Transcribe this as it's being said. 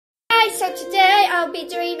guys, so today I'll be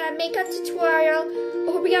doing a makeup tutorial.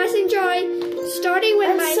 I hope you guys enjoy. Starting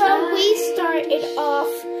with we started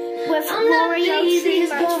off with L'Oreal True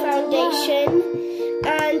Match Foundation,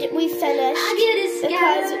 and we finished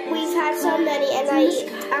because we've had so many and I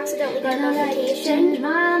accidentally got a notification.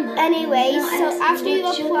 Anyway, so after you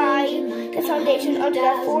apply the foundation under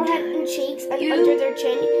their forehead and cheeks and under their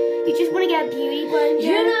chin, you just want to get a beauty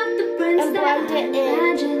blender and blend it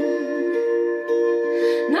in.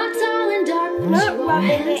 Not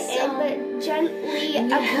rubbing it in, but gently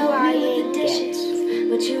applying it,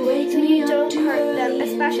 so you don't hurt them,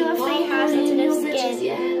 especially if they have sensitive skin.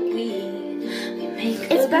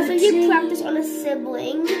 It's best if you practice on a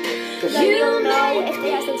sibling, because then you'll know if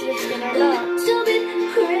they have sensitive skin or not.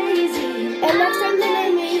 And next I'm going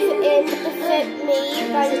to move in the Fit Me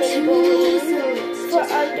by Maybelline for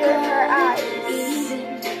under her eyes.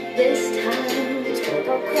 Just going to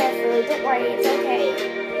go carefully, don't worry, it's okay.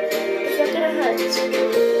 It's not going to hurt.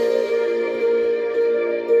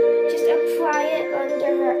 Just apply it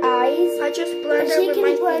under her eyes. I just blend it with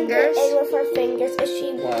my fingers. She can blend it in with her fingers if she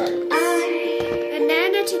wants. And then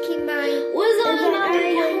I'm taking my... And then I'm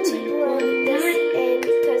going to blend this in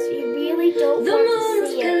because you really don't want to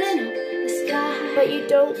see it. But you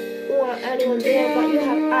don't want anyone to know that you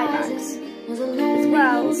have eye bags as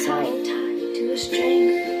well. So.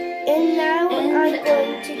 And now I'm going to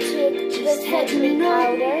take the Fit Me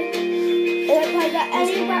powder and apply that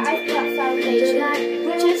anywhere I've got foundation,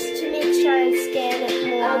 just to make sure I'm scanning it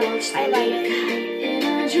more. I like it.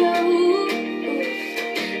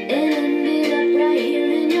 And ended up right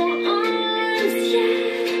here in your arms, yeah.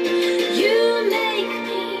 You make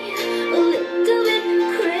me a little bit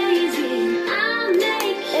crazy.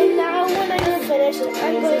 And now when I'm finished,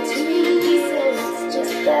 I'm going to use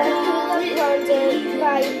just the bronzer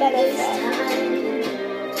by Benefit.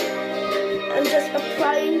 I'm just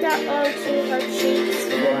applying that onto her cheeks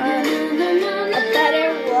for a better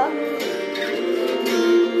look.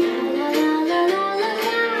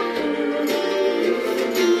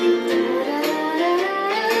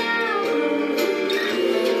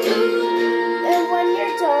 And when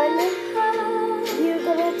you're done, you're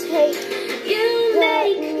gonna take the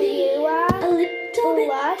Nua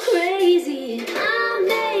blush. Crazy. I'll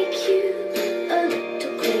make you a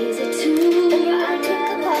little crazy too. And you're gonna take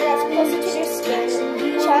the color that's closer to your skin.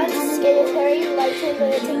 Chad's skin is very light, so I'm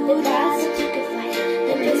gonna take the best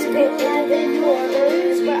and just go into the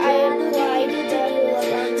corners where I applied the Nua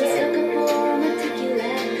bronzer.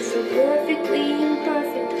 So perfectly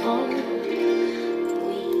imperfect on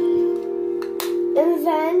me. And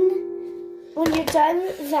then when you're done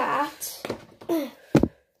with that,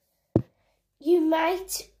 you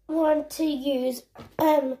might want to use,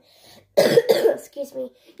 excuse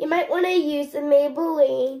me, you might want to use the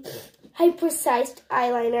Maybelline Hyper-Sized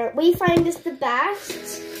Eyeliner. We find this the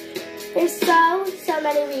best. There's so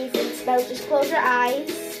many reasons. Now just close your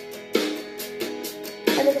eyes.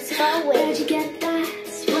 And then a small wing. Where'd you get that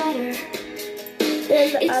sweater?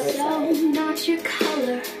 There's the other side. Not your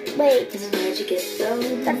color. Wait. Where'd you get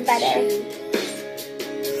those? That's better.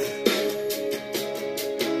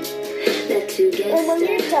 And when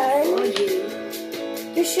you're done,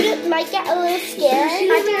 you might get a little scared. I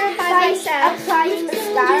do it by myself. Applying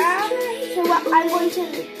mascara. So what I'm going to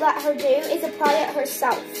let her do is apply it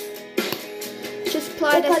herself. Just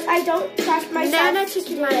apply this. Because I don't trust myself. Then I'm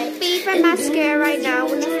taking my favorite mascara right now,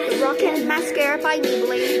 which is the Rocket Mascara by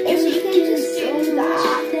Maybelline. And you can just do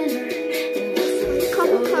that. A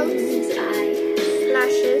couple coats,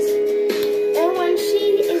 lashes. And when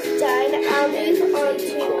she is done, I'll move on to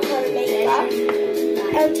her makeup.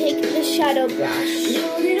 I'll take the shadow brush.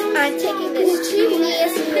 I'm taking this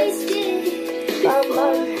Juvia's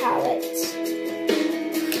Bonbon palette.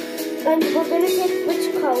 And we're going to pick which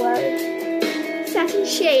color. Certain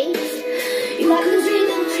shades. Let the green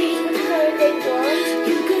and choose the color they want,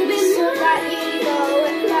 so that you know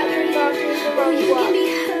that you're not doing the wrong one.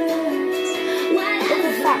 It's a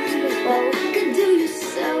fact, people. And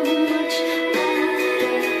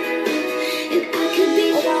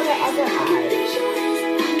on the other eye.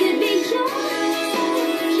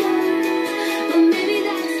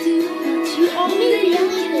 You only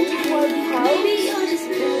really need one coat,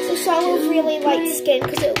 so some will really light skin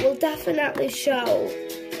because it will definitely show.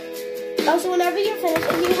 Also, whenever you're finished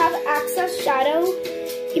and you have excess shadow,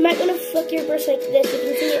 you might want to flick your brush like this. You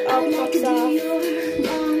can see it all pops off.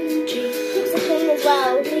 Keeps it clean as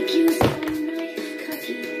well.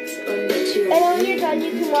 And when you're done,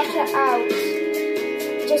 you can wash it out,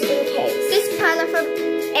 just in case. This palette from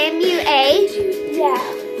MUA. Yeah.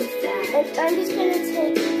 And I'm just going to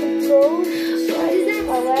take the gold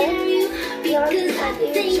color.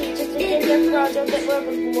 Just I'll do a bit more of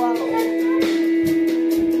a glow.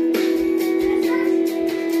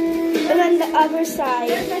 And then the other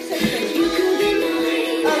side. Oh,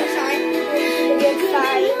 sorry. The other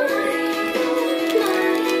side.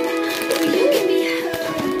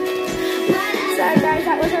 Sorry guys,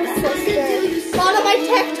 that was our sister. Follow my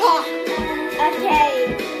TikTok. Okay.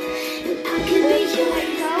 We're going to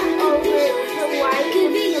go over the white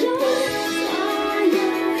with some pink.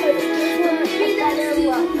 So to give her a better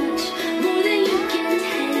look.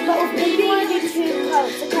 But we maybe want to do too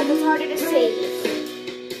close because it's harder to see.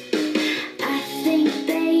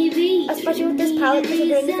 Especially with this palette because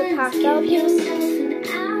we're doing the pastel piece.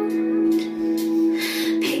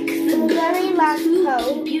 The very last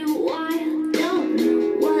coat.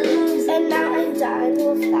 And now I'm done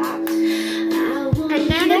with that. And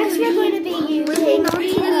now Next we're going to be using my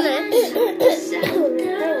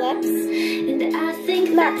lips.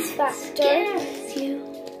 Max Factor.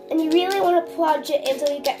 And you really want to plunge it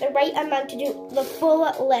until you get the right amount to do the full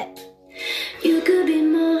lip. You could be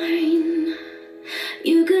mine,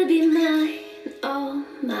 you could be mine, oh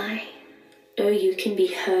mine. Or you can be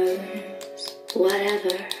hers,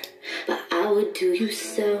 whatever. But I would do you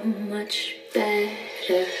so much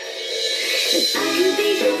better. And I could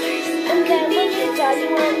be yours, And then when you're done, you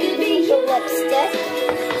want to use the lipstick.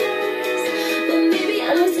 And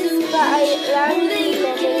this is by Landy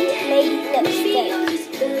Made Lipstick.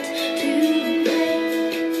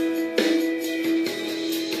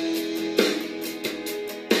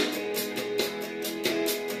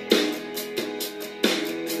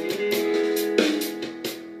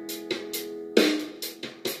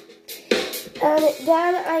 And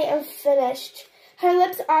then I am finished. Her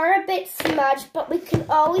lips are a bit smudged, but we can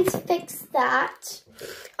always fix that.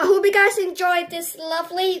 I hope you guys enjoyed this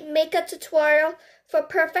lovely makeup tutorial for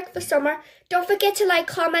Perfect for Summer. Don't forget to like,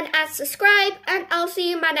 comment, and subscribe. And I'll see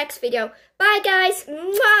you in my next video. Bye, guys.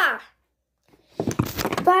 Mwah!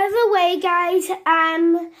 By the way, guys,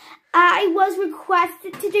 I was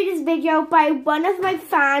requested to do this video by one of my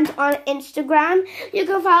fans on Instagram. You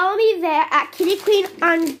can follow me there at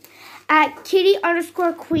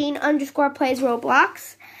Kitty_Queen_plays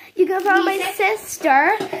Roblox. You can follow my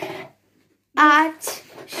sister at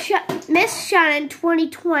Miss Shannon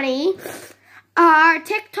 2020. Our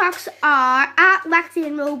TikToks are at Lexi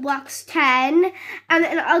and Roblox 10, and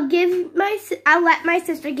then I'll let my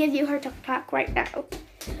sister give you her TikTok right now.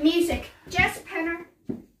 Music. Jess Penner.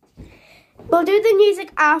 We'll do the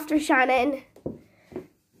music after Shannon.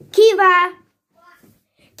 Kiva,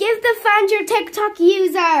 give the fans your TikTok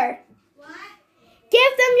user.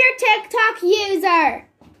 Give them your TikTok user.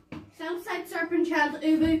 Southside Serpent Child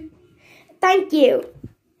Ubu. Thank you.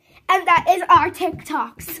 And that is our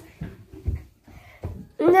TikToks.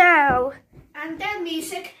 Now, And then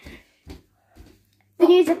music the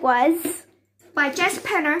music was by Jess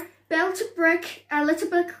Penner. Built a brick, a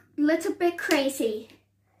little bit crazy.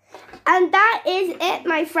 And that is it,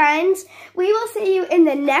 my friends. We will see you in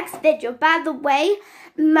the next video. By the way,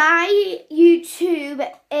 my YouTube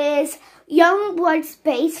is Youngblood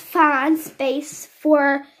Space Fan Space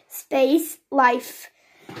for Space Life.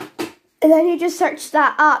 And then you just search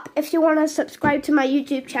that up if you want to subscribe to my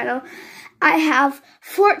YouTube channel. I have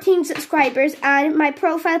 14 subscribers and my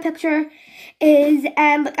profile picture is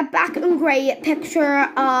like a black and grey picture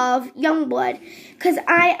of Youngblood because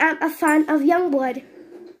I am a fan of Youngblood.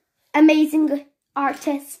 Amazing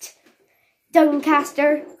artist,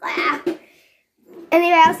 Doncaster.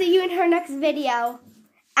 Anyway, I'll see you in her next video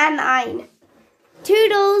and mine.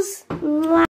 Toodles.